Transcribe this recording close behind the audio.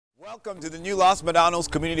Welcome to the new Los Medanos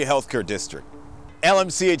Community Healthcare District.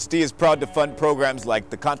 LMCHD is proud to fund programs like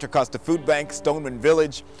the Contra Costa Food Bank, Stoneman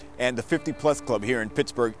Village, and the 50 Plus Club here in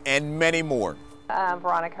Pittsburgh, and many more.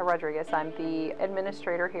 Veronica Rodriguez. I'm the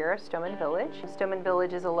administrator here at Stoneman Village. Stoneman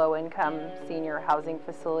Village is a low-income senior housing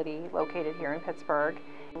facility located here in Pittsburgh.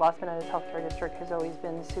 Los Medanos Healthcare District has always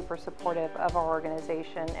been super supportive of our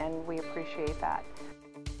organization, and we appreciate that.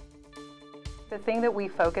 The thing that we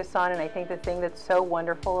focus on, and I think the thing that's so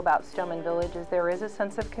wonderful about Stoneman Village, is there is a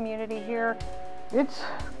sense of community here. It's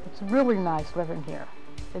really nice living here.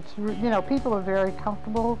 It's, you know, people are very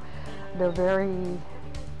comfortable, they're very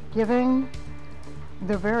giving,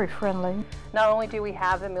 they're very friendly. Not only do we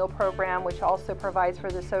have the meal program, which also provides for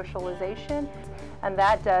the socialization, and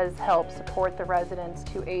that does help support the residents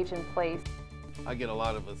to age in place. I get a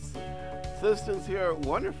lot of assistance here,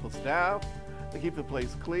 wonderful staff. They keep the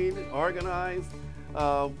place clean, organized.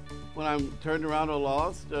 When I'm turned around or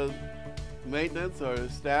lost, maintenance or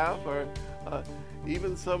staff or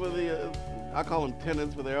even some of the, I call them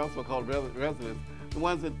tenants, but they're also called residents. The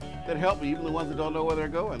ones that help me, even the ones that don't know where they're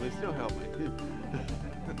going, they still help me.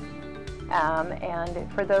 And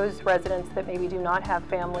for those residents that maybe do not have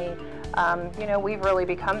family, you know, we've really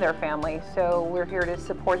become their family. So we're here to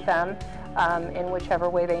support them in whichever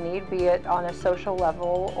way they need, be it on a social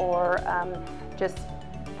level or just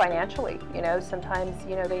financially. You know, sometimes,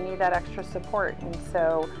 you know, they need that extra support. And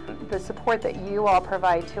so the support that you all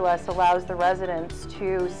provide to us allows the residents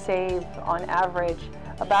to save on average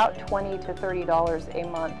about $20 to $30 a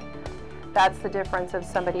month. That's the difference of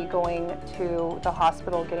somebody going to the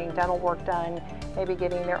hospital, getting dental work done, maybe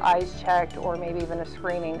getting their eyes checked, or maybe even a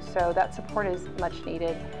screening. So that support is much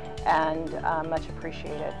needed and much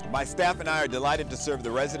appreciated. My staff and I are delighted to serve the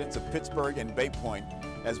residents of Pittsburgh and Bay Point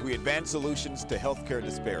as we advance solutions to healthcare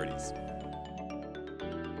disparities.